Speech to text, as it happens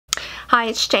Hi,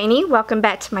 it's Janie. Welcome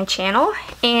back to my channel,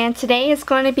 and today is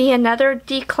going to be another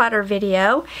declutter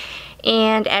video.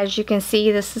 And as you can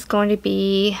see, this is going to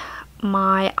be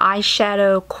my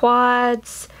eyeshadow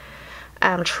quads,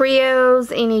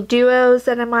 trios, any duos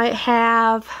that I might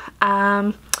have,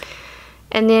 and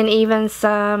then even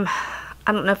some,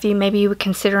 I don't know if maybe you would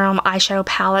consider them eyeshadow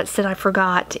palettes that I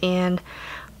forgot in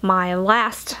my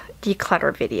last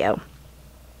declutter video.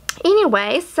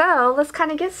 Anyway, so let's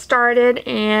kind of get started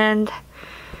and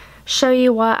show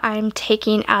you what I'm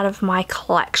taking out of my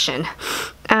collection.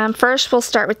 First, we'll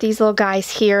start with these little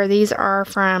guys here. These are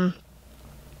from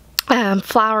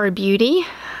Flower Beauty.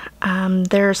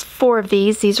 There's 4 of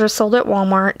these. These are sold at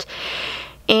Walmart.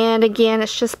 And again,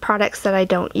 it's just products that I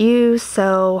don't use,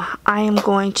 so I am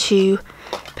going to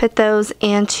put those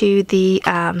into the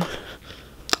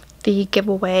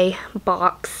giveaway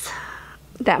box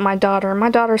that my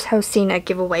daughter's hosting a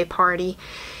giveaway party,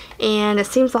 and it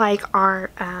seems like our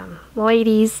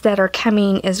ladies that are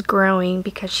coming is growing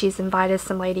because she's invited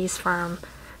some ladies from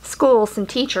school, some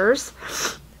teachers.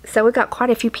 So we've got quite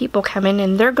a few people coming,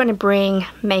 and they're going to bring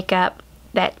makeup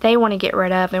that they want to get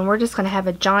rid of, and we're just going to have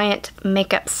a giant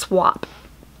makeup swap.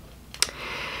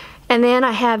 And then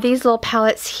I have these little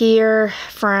palettes here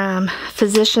from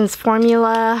Physicians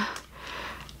Formula.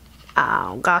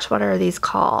 Oh gosh, what are these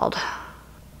called?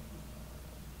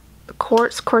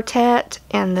 Quartz Quartet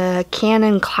and the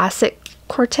Canon Classic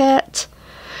Quartet.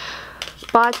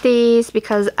 Bought these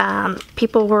because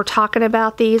people were talking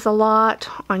about these a lot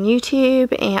on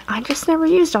YouTube, and I just never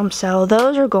used them, so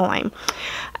those are going.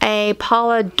 A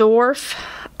Paula Dorff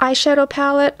eyeshadow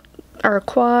palette, or a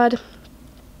quad,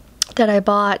 that I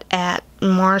bought at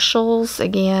Marshall's.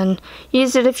 Again,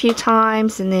 used it a few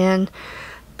times, and then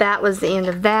that was the end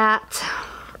of that.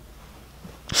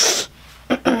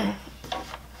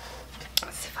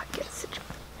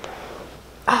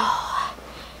 Oh.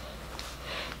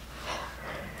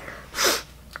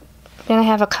 Then I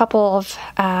have a couple of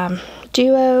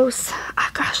duos. Oh,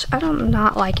 gosh, I'm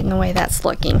not liking the way that's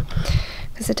looking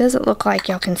because it doesn't look like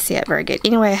y'all can see it very good.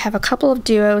 Anyway, I have a couple of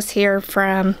duos here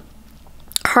from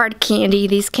Hard Candy.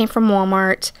 These came from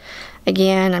Walmart.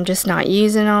 Again, I'm just not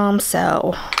using them,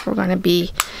 so we're going to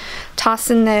be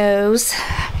tossing those.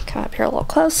 Let me come up here a little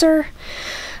closer.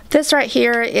 This right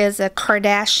here is a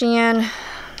Kardashian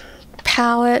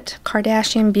palette,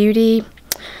 Kardashian Beauty,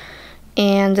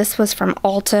 and this was from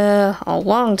Ulta a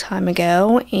long time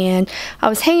ago, and I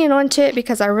was hanging on to it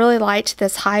because I really liked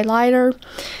this highlighter,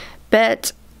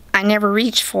 but I never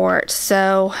reached for it,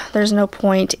 so there's no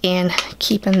point in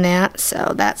keeping that,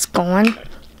 so that's gone.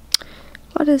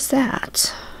 What is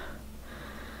that?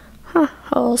 Huh,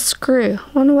 a little screw.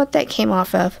 Wonder what that came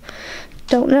off of.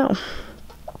 Don't know.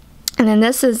 And then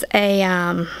this is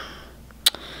a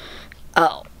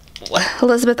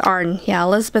Elizabeth Arden. Yeah,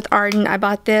 Elizabeth Arden. I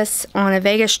bought this on a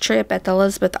Vegas trip at the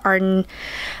Elizabeth Arden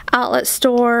outlet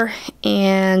store,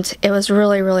 and it was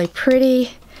really, really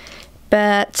pretty.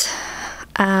 But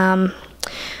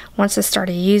once I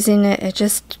started using it, it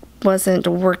just wasn't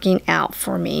working out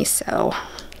for me. So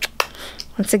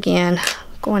once again,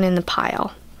 going in the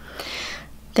pile.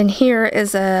 Then here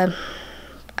is a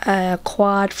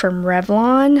quad from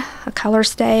Revlon, a color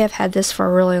stay. I've had this for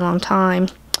a really long time,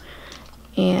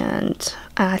 and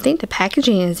I think the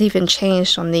packaging has even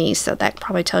changed on these, so that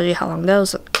probably tells you how long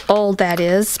old that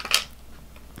is.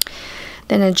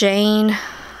 Then a Jane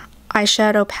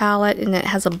eyeshadow palette, and it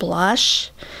has a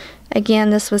blush. Again,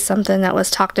 this was something that was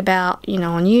talked about, you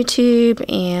know, on YouTube,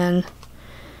 and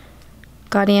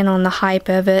got in on the hype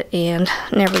of it and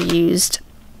never used.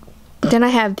 Then I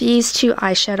have these 2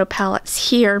 eyeshadow palettes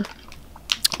here.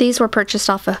 These were purchased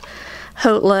off of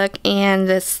Haute Look, and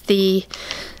it's the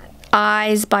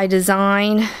Eyes by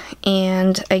Design,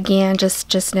 and again,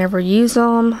 just never use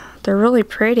them. They're really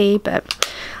pretty,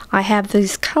 but I have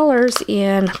these colors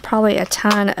in probably a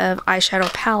ton of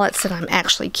eyeshadow palettes that I'm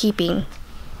actually keeping.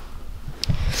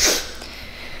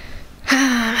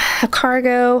 A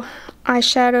Cargo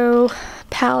eyeshadow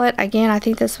palette. Again, I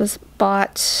think this was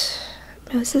bought.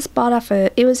 Was this bought off a?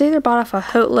 It was either bought off a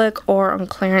Haute Look or on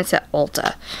clearance at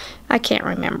Ulta. I can't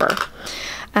remember.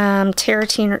 How do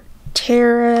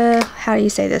you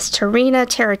say this?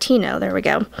 Tarantino. There we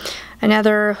go.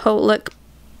 Another Haute Look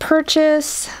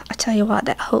purchase. I tell you what,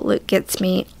 that Haute Look gets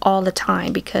me all the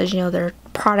time because, you know, their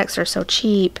products are so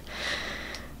cheap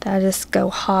that I just go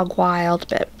hog wild,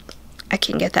 but I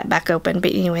can't get that back open.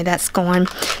 But anyway, that's gone.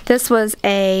 This was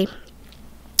a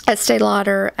Estee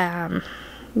Lauder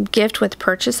gift with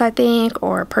purchase, I think,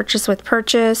 or purchase with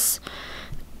purchase.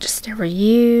 Just never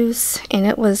use, and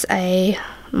it was a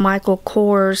Michael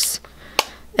Kors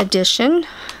edition.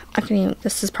 I can even,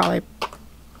 this is probably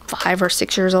 5 or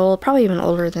 6 years old, probably even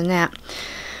older than that.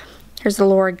 Here's the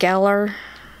Laura Geller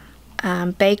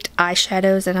baked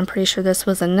eyeshadows, and I'm pretty sure this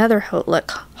was another Haute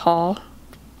Look haul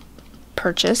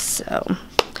purchase, so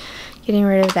getting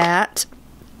rid of that.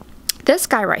 This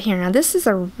guy right here, now this is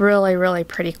a really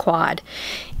pretty quad,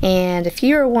 and if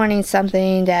you are wanting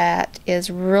something that is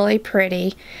really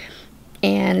pretty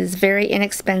and is very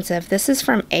inexpensive, this is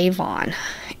from Avon,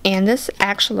 and this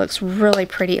actually looks really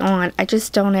pretty on. I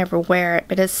just don't ever wear it,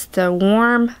 but it's the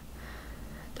warm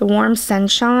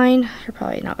sunshine. You're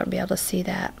probably not going to be able to see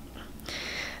that,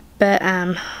 but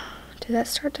did that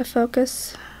start to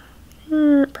focus?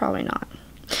 Probably not.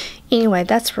 Anyway,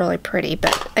 that's really pretty,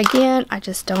 but again, I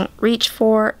just don't reach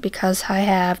for it because I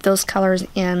have those colors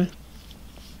in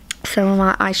some of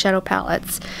my eyeshadow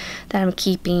palettes that I'm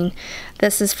keeping.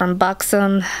 This is from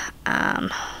Buxom.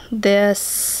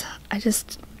 This, I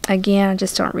just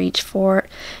don't reach for it.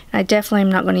 And I definitely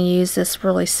am not going to use this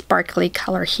really sparkly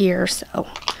color here, so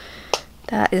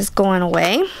that is going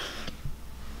away.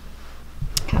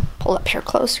 I'll pull up here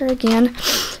closer again.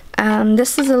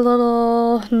 This is a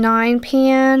little 9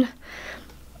 pan.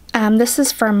 This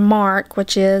is from Mark,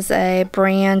 which is a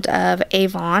brand of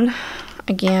Avon.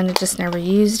 Again, I just never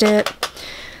used it,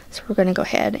 so we're going to go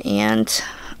ahead and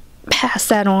pass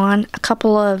that on. A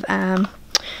couple of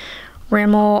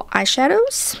Rimmel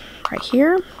eyeshadows right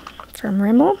here from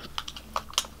Rimmel.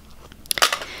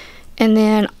 And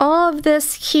then all of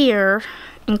this here,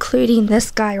 including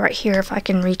this guy right here, if I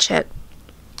can reach it.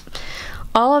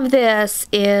 All of this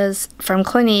is from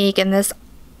Clinique, and this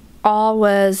all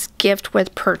was gift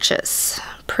with purchase,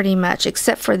 pretty much,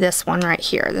 except for this one right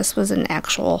here. This was an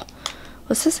actual,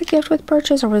 was this a gift with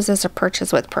purchase, or was this a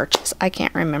purchase with purchase? I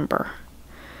can't remember.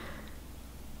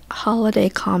 Holiday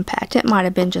Compact. It might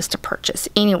have been just a purchase.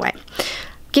 Anyway,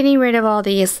 getting rid of all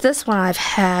these. This one I've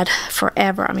had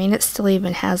forever. I mean, it still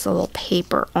even has a little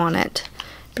paper on it,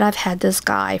 but I've had this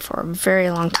guy for a very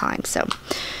long time, so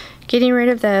getting rid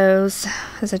of those,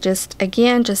 because I just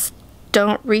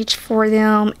don't reach for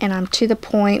them, and I'm to the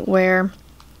point where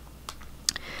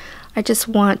I just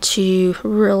want to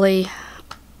really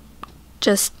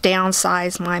just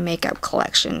downsize my makeup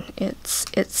collection.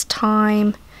 It's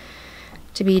time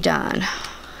to be done.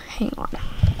 Hang on.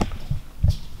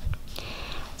 I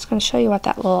was going to show you what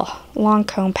that little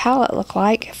Lancome palette looked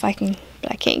like if I can,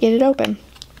 but I can't get it open.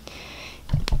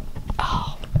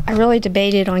 Oh, I really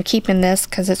debated on keeping this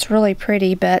because it's really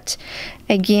pretty, but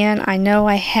again, I know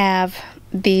I have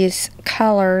these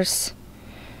colors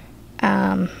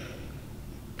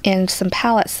in some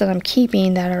palettes that I'm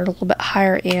keeping that are a little bit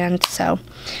higher end. So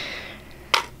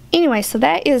anyway, so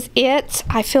that is it.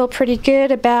 I feel pretty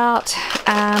good about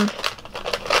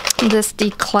this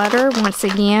declutter. Once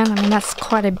again, I mean, that's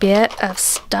quite a bit of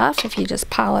stuff if you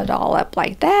just pile it all up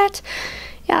like that.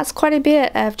 Yeah, it's quite a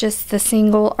bit of just the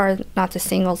single, or not the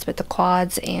singles, but the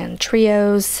quads and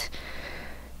trios,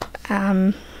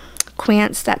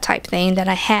 quints, that type thing that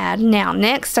I had. Now,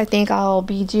 next, I think I'll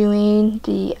be doing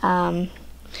the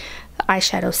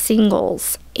eyeshadow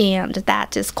singles, and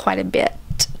that is quite a bit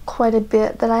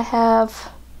that I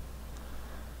have.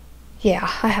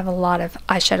 Yeah, I have a lot of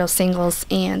eyeshadow singles,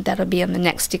 and that'll be in the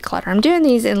next declutter. I'm doing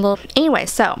these in little, anyway,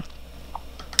 so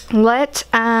let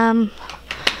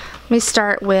me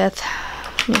start with,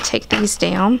 let me take these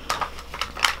down.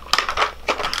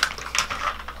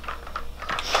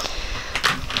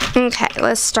 Okay,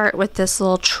 let's start with this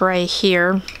little tray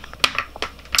here,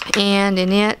 and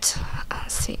in it,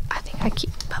 let's see, I think I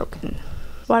keep poking.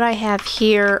 What I have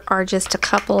here are just a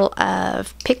couple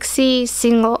of Pixie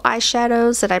single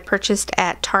eyeshadows that I purchased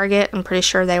at Target. I'm pretty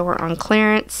sure they were on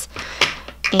clearance,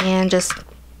 and just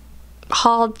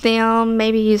hauled them,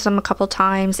 maybe used them a couple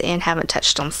times and haven't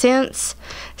touched them since.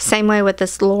 Same way with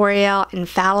this L'Oreal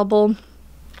Infallible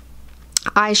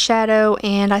eyeshadow,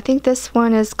 and I think this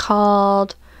one is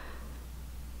called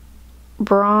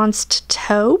Bronzed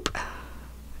Taupe,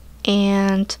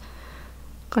 and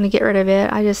I'm going to get rid of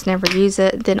it. I just never use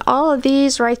it. Then all of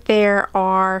these right there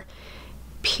are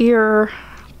Pure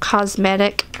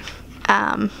Cosmetic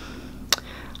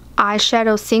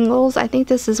eyeshadow singles. I think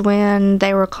this is when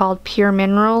they were called Pure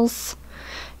Minerals,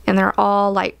 and they're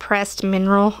all like pressed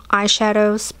mineral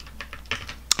eyeshadows.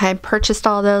 I purchased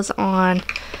all those on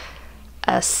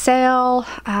a sale.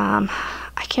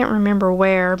 I can't remember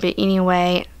where, but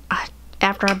anyway,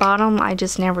 after I bought them, I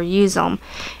just never use them.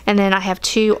 And then I have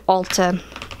two Ulta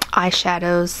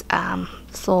eyeshadows,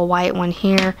 this little white one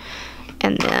here,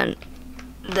 and then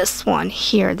this one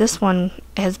here. This one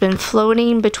has been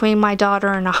floating between my daughter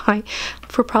and I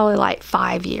for probably like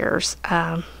 5 years.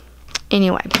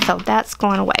 Anyway, so that's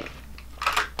going away.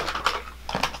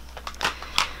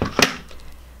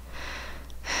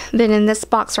 Then in this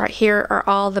box right here are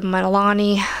all the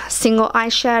Milani single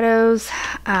eyeshadows.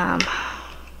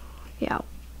 Yeah.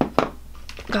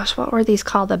 Gosh, what were these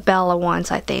called? The Bella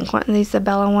ones, I think. Weren't these the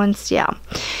Bella ones? Yeah.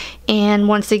 And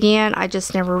once again, I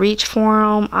just never reached for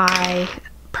them. I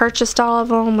purchased all of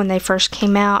them when they first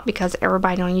came out because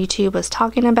everybody on YouTube was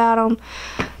talking about them.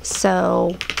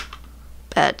 So,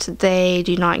 but they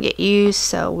do not get used,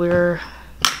 so we're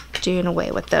doing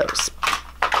away with those.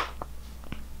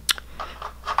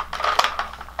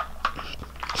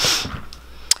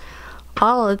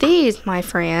 All of these, my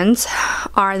friends,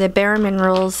 are the Bare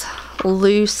Minerals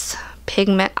loose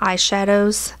pigment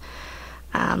eyeshadows,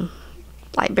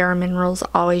 like Bare Minerals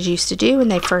always used to do when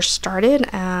they first started.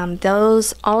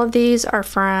 All of these are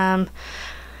from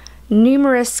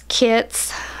numerous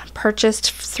kits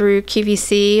purchased through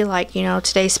QVC, like, you know,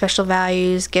 Today's Special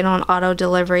Values, Get on Auto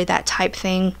Delivery, that type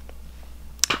thing.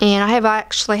 And I have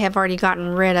already gotten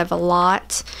rid of a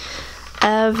lot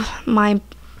of my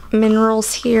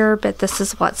minerals here, but this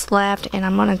is what's left, and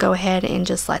I'm gonna go ahead and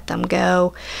just let them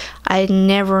go. I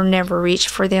never reached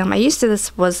for them.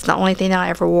 This was the only thing that I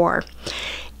ever wore,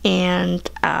 and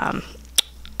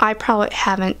I probably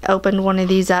haven't opened one of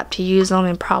these up to use them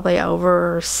in probably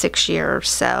over 6 years,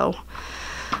 so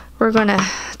we're gonna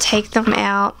take them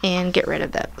out and get rid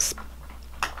of those.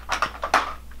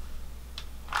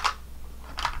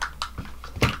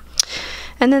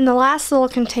 And then the last little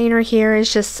container here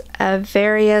is just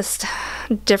various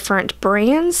different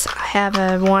brands. I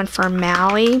have one from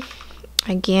Maui.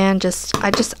 Again,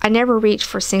 I never reach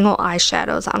for single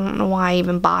eyeshadows. I don't know why I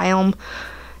even buy them,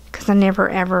 because I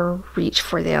never ever reach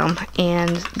for them.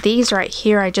 And these right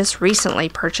here I just recently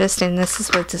purchased, and this is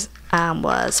what this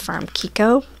was from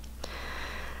Kiko.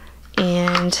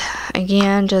 And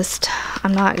again,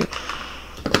 I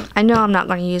know I'm not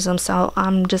going to use them, so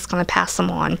I'm just going to pass them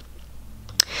on.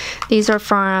 These are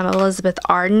from Elizabeth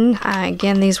Arden.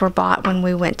 Again, these were bought when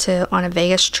we went on a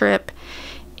Vegas trip,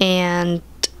 and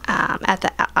at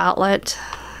the outlet,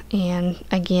 and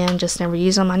again, just never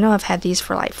use them. I know I've had these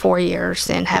for like 4 years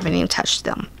and haven't even touched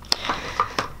them.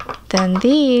 Then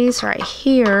these right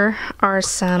here are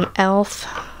some e.l.f.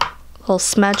 little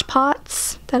smudge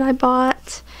pots that I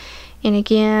bought, and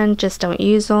again, just don't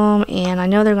use them, and I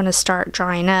know they're going to start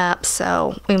drying up,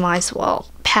 so we might as well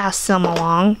pass them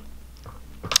along.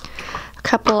 A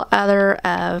couple other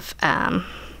of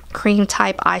cream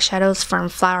type eyeshadows from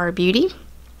Flower Beauty.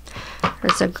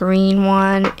 There's a green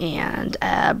one and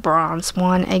a bronze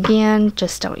one. Again,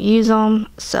 just don't use them,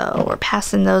 so we're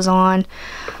passing those on.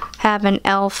 Have an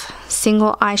e.l.f.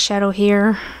 single eyeshadow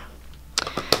here.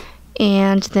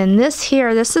 And then this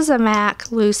is a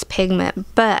MAC loose pigment,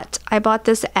 but I bought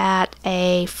this at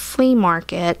a flea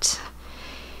market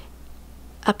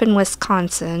up in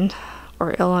Wisconsin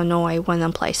or Illinois, one of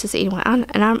them places. Anyway,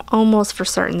 and I'm almost for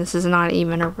certain this is not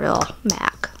even a real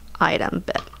MAC item,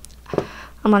 but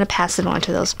I'm going to pass it on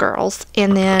to those girls.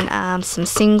 And then some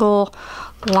single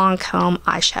Lancome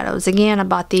eyeshadows. Again, I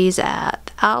bought these at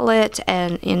the outlet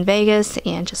and in Vegas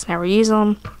and just never use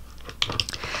them,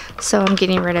 so I'm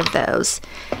getting rid of those.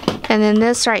 And then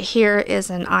this right here is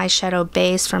an eyeshadow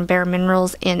base from Bare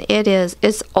Minerals, and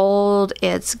it's old,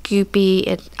 it's goopy,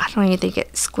 I don't even think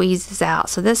it squeezes out,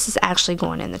 so this is actually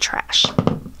going in the trash.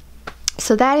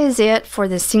 So that is it for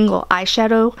the single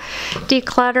eyeshadow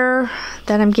declutter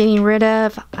that I'm getting rid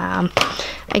of.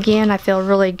 Again, I feel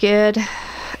really good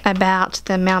about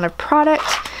the amount of product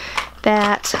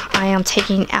that I am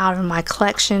taking out of my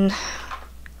collection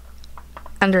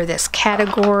under this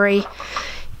category,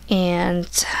 and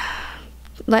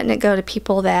letting it go to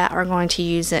people that are going to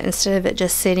use it instead of it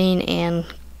just sitting and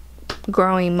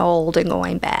growing mold and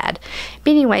going bad.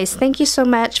 But anyways, thank you so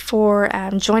much for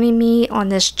joining me on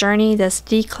this journey, this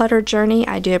declutter journey.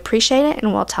 I do appreciate it,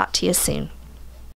 and we'll talk to you soon.